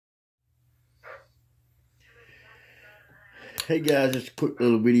Hey guys, just a quick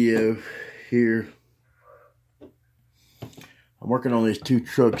little video here. I'm working on these two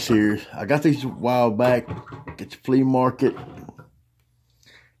trucks here. I got these a while back at the flea market.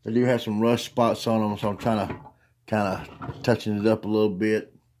 They do have some rust spots on them, so I'm trying to kind of touching it up a little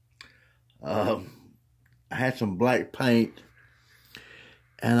bit. I had some black paint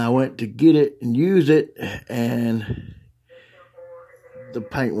and I went to get it and use it, and the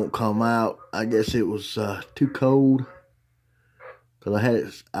paint won't come out. I guess it was too cold, because I had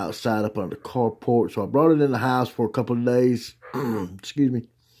it outside up on the carport. So I brought it in the house for a couple of days. Excuse me.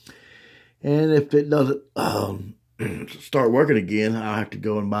 And if it doesn't start working again, I'll have to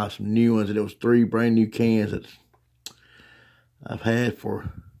go and buy some new ones. And it was 3 brand new cans that I've had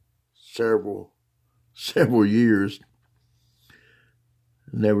for several years.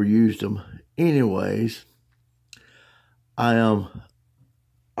 Never used them. Anyways, I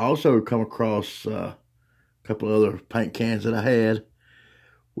also come across a couple of other paint cans that I had,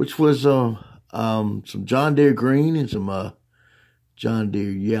 which was some John Deere green and some John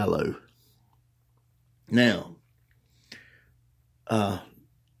Deere yellow. Now,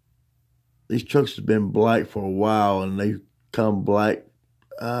 these trucks have been black for a while, and they come black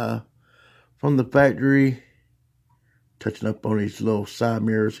from the factory, touching up on these little side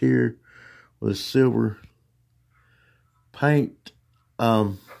mirrors here with silver paint.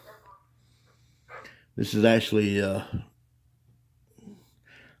 This is actually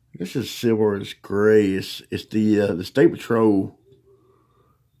this is silver. It's gray. It's the State Patrol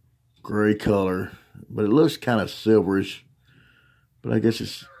gray color, but it looks kind of silverish. But I guess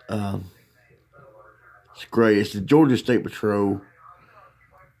it's gray. It's the Georgia State Patrol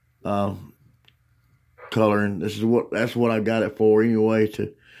color, and that's what I got it for anyway.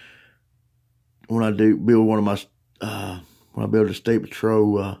 To when I do build one of my when I build a State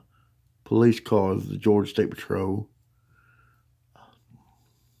Patrol police cars, the Georgia State Patrol.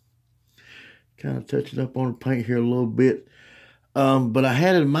 Kind of touching up on the paint here a little bit. But I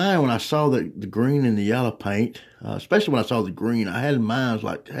had in mind when I saw the green and the yellow paint, especially when I saw the green, I had in mind, I was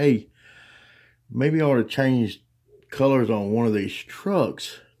like, hey, maybe I ought to change colors on one of these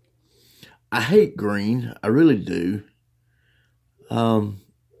trucks. I hate green. I really do. But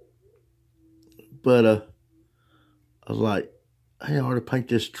I was like, hey, I ought to paint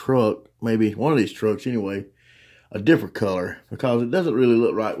this truck, maybe one of these trucks anyway, a different color, because it doesn't really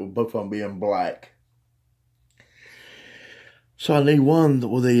look right with both of them being black. So I need one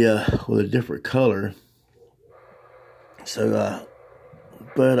with a different color. So,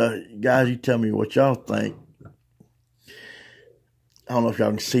 guys, you tell me what y'all think. I don't know if y'all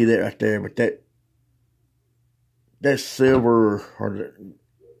can see that right there, but that silver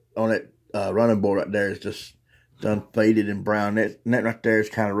on that running board right there is just done faded and brown. That right there is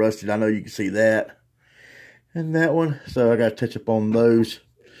kind of rusted. I know you can see that. And that one. So I got to touch up on those.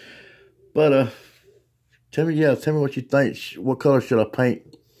 But tell me what you think. What color should I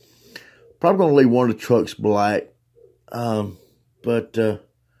paint? Probably going to leave one of the trucks black. But tell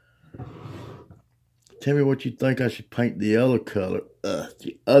me what you think I should paint the other color.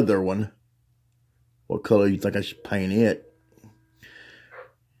 The other one. What color you think I should paint it?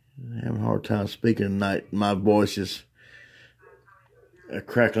 I'm having a hard time speaking tonight. My voice is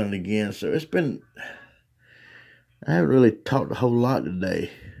crackling again. So it's been, I haven't really talked a whole lot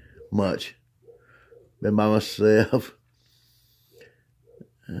today. Much. Been by myself.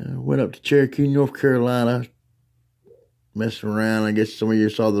 Went up to Cherokee, North Carolina. Messing around. I guess some of you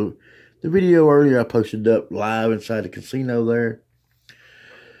saw the video earlier I posted up live inside the casino there.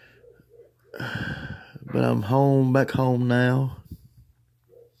 But I'm back home now.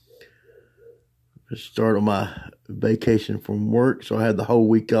 Just started my vacation from work, so I had the whole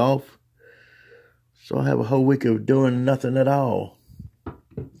week off. So I have a whole week of doing nothing at all. I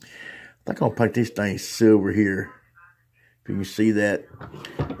think I'll paint these things silver here. If you can see that.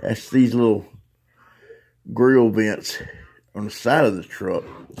 That's these little grill vents on the side of the truck.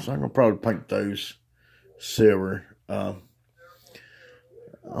 So I'm going to probably paint those silver. I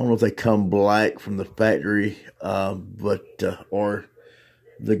don't know if they come black from the factory, or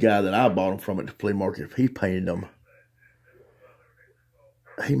the guy that I bought them from at the flea market, if he painted them.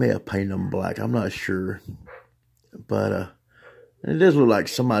 He may have painted them black. I'm not sure. But it does look like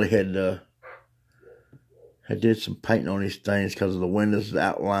somebody had did some painting on these things, because of the windows, the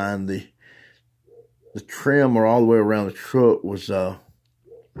outline, the trim or all the way around the truck was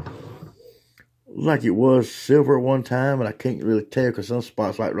like it was silver at one time, and I can't really tell because some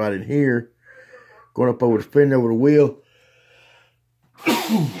spots like right in here, going up over the fender over the wheel.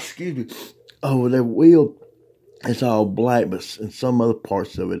 Excuse me. Over the wheel, it's all black, but in some other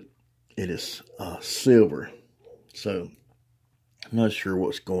parts of it, it is silver. So I'm not sure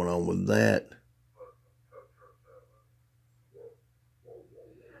what's going on with that.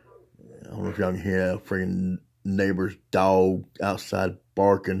 I don't know if y'all can hear that freaking neighbor's dog outside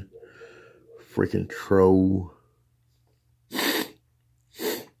barking. Freaking troll.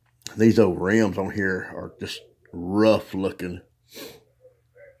 These old rims on here are just rough looking.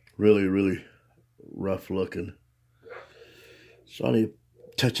 Really, really rough looking. So I need to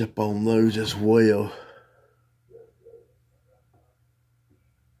touch up on those as well.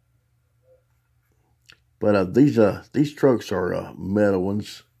 But these trucks are metal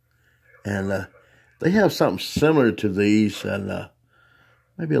ones, and they have something similar to these, and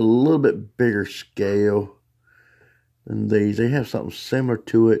maybe a little bit bigger scale than these. They have something similar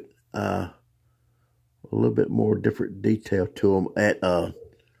to it, a little bit more different detail to them at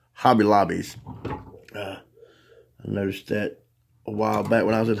Hobby Lobbies. I noticed that a while back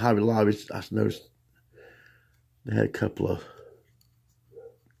when I was at Hobby Lobbies. I noticed they had a couple of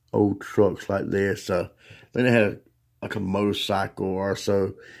old trucks like this. Then they had like a motorcycle or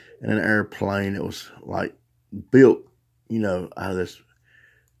so, and an airplane that was like built, out of this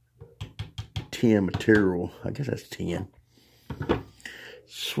tin material. I guess that's tin.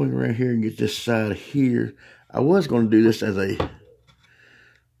 Swing around here and get this side here. I was going to do this as a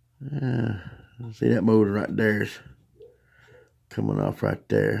see that motor right there is coming off right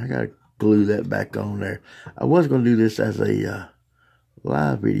there. I gotta glue that back on there. I was going to do this as a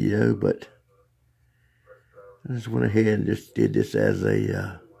live video, but I just went ahead and just did this as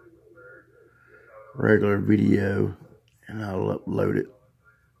a regular video, and I'll upload it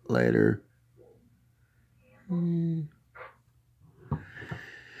later.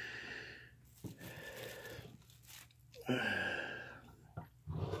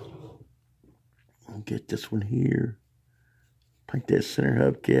 I'll get this one here. Paint that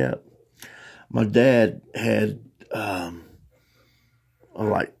center hubcap. My dad had I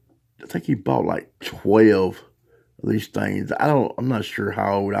think he bought like 12 of these things. I'm not sure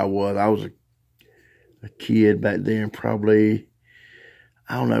how old I was. I was a kid back then, probably,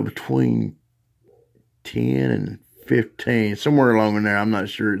 I don't know, between 10 and 15, somewhere along in there. I'm not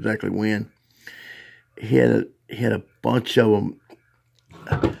sure exactly when. He had a bunch of them.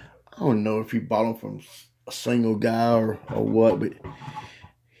 I don't know if he bought them from a single guy or what, but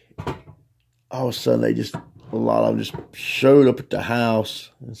all of a sudden a lot of them just showed up at the house.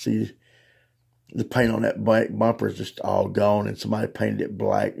 And see, the paint on that back bumper is just all gone, and somebody painted it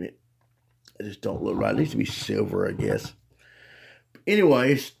black, and it just don't look right. It needs to be silver, I guess. But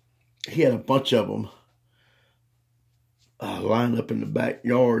anyways, he had a bunch of them lined up in the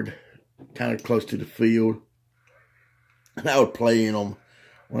backyard, kind of close to the field. And I would play in them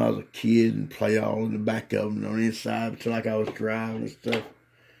when I was a kid and play all in the back of them and on the inside until like I was driving and stuff.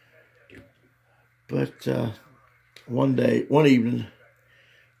 But one evening,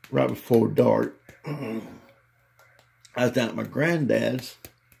 right before dark, I was down at my granddad's,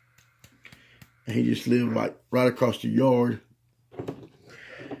 and he just lived like right across the yard.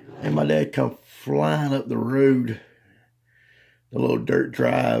 And my dad come flying up the road, the little dirt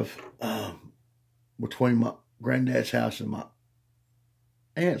drive between my granddad's house and my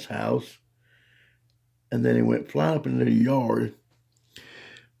aunt's house. And then he went flying up into the yard.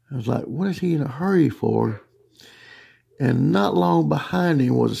 I was like, what is he in a hurry for? And not long behind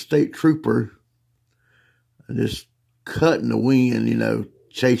him was a state trooper, just cutting the wind,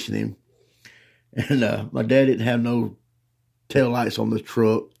 chasing him. And my dad didn't have no tail lights on the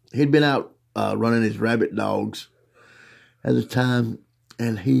truck. He'd been out running his rabbit dogs at the time,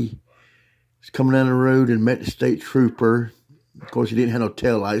 and he was coming down the road and met the state trooper. Of course, he didn't have no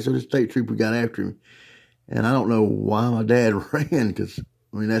tail lights, so the state trooper got after him. And I don't know why my dad ran, because,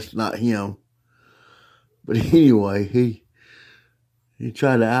 that's not him. But anyway, he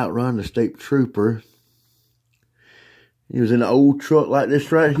tried to outrun the state trooper. He was in an old truck like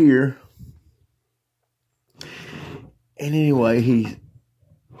this right here. And anyway, he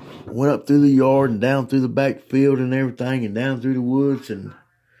went up through the yard and down through the back field and everything, and down through the woods, and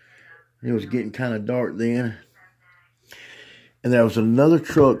it was getting kind of dark then. And there was another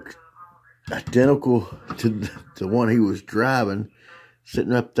truck identical to the one he was driving,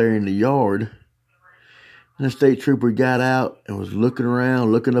 sitting up there in the yard. And the state trooper got out and was looking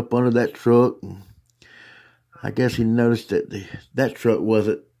around, looking up under that truck. And I guess he noticed that that truck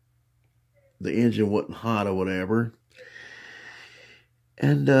the engine wasn't hot or whatever.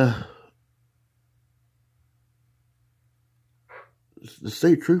 And the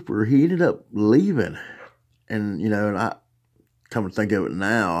state trooper, he ended up leaving. And, and I come to think of it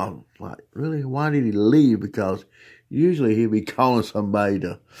now, I was like, really, why did he leave? Because usually he'd be calling somebody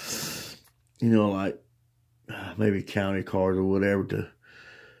to, maybe county cars or whatever to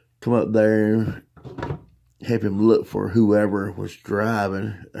come up there and help him look for whoever was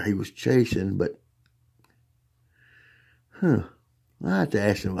driving or he was chasing. But, I have to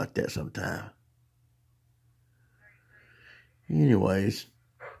ask him about that sometime. Anyways,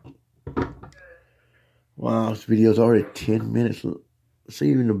 wow, this video's already 10 minutes. See,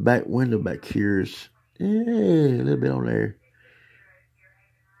 even the back window back here is a little bit on there.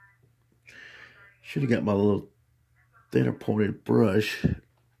 Should have got my little thinner pointed brush.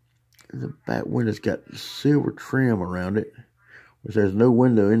 The back window's got silver trim around it, which there's no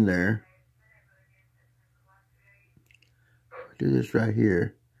window in there. Do this right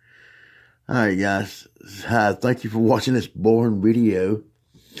here. Alright guys, hi, thank you for watching this boring video.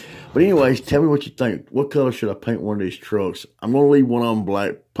 But anyways, tell me what you think. What color should I paint one of these trucks? I'm going to leave one of them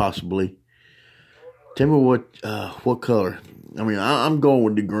black, possibly. Tell me what color. I mean, I'm going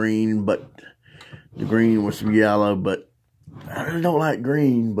with the green, but the green with some yellow, but I really don't like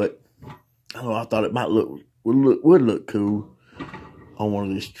green, but I don't know, I thought it might would look cool on one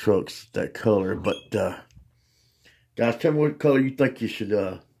of these trucks, that color. But guys, tell me what color you think you should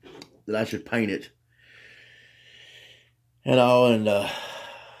that I should paint it. And I'll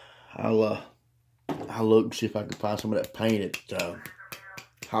look and see if I can find some of that paint at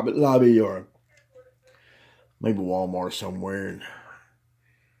Hobby Lobby or maybe Walmart somewhere, and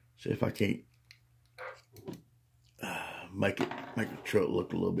see if I can't make the truck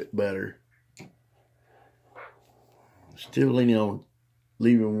look a little bit better. Still leaning on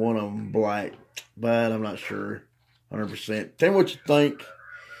leaving one of them black, but I'm not sure 100%. Tell me what you think.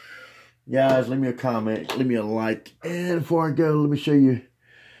 Guys, leave me a comment, leave me a like. And before I go, let me show you.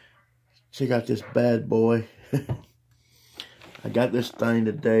 Check out this bad boy. I got this thing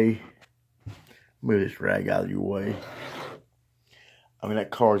today. Move this rag out of your way. I mean,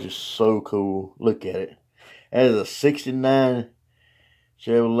 that car is just so cool. Look at it. That is a 69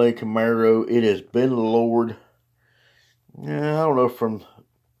 Chevrolet Camaro. It has been lowered. Yeah, I don't know, from,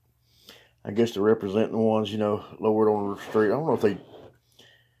 I guess the representing ones, you know, lowered on the street. I don't know if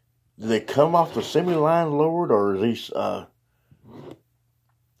do they come off the assembly line lowered, or is these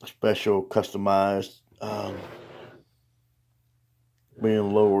special customized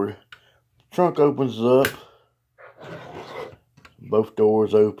being lowered? Trunk opens up, both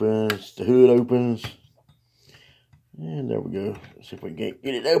doors open, the hood opens, and there we go. Let's see if we can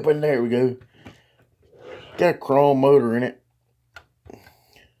get it open. There we go. Got a chrome motor in it,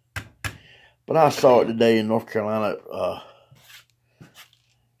 but I saw it today in North Carolina.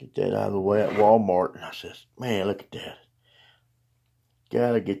 Get that out of the way at Walmart, and I says, man, look at that.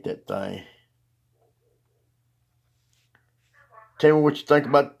 Gotta get that thing. Tell me what you think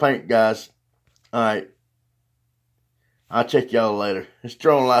about the paint, guys. Alright. I'll check y'all later. It's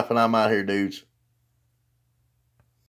Drone Life, and I'm out here, dudes.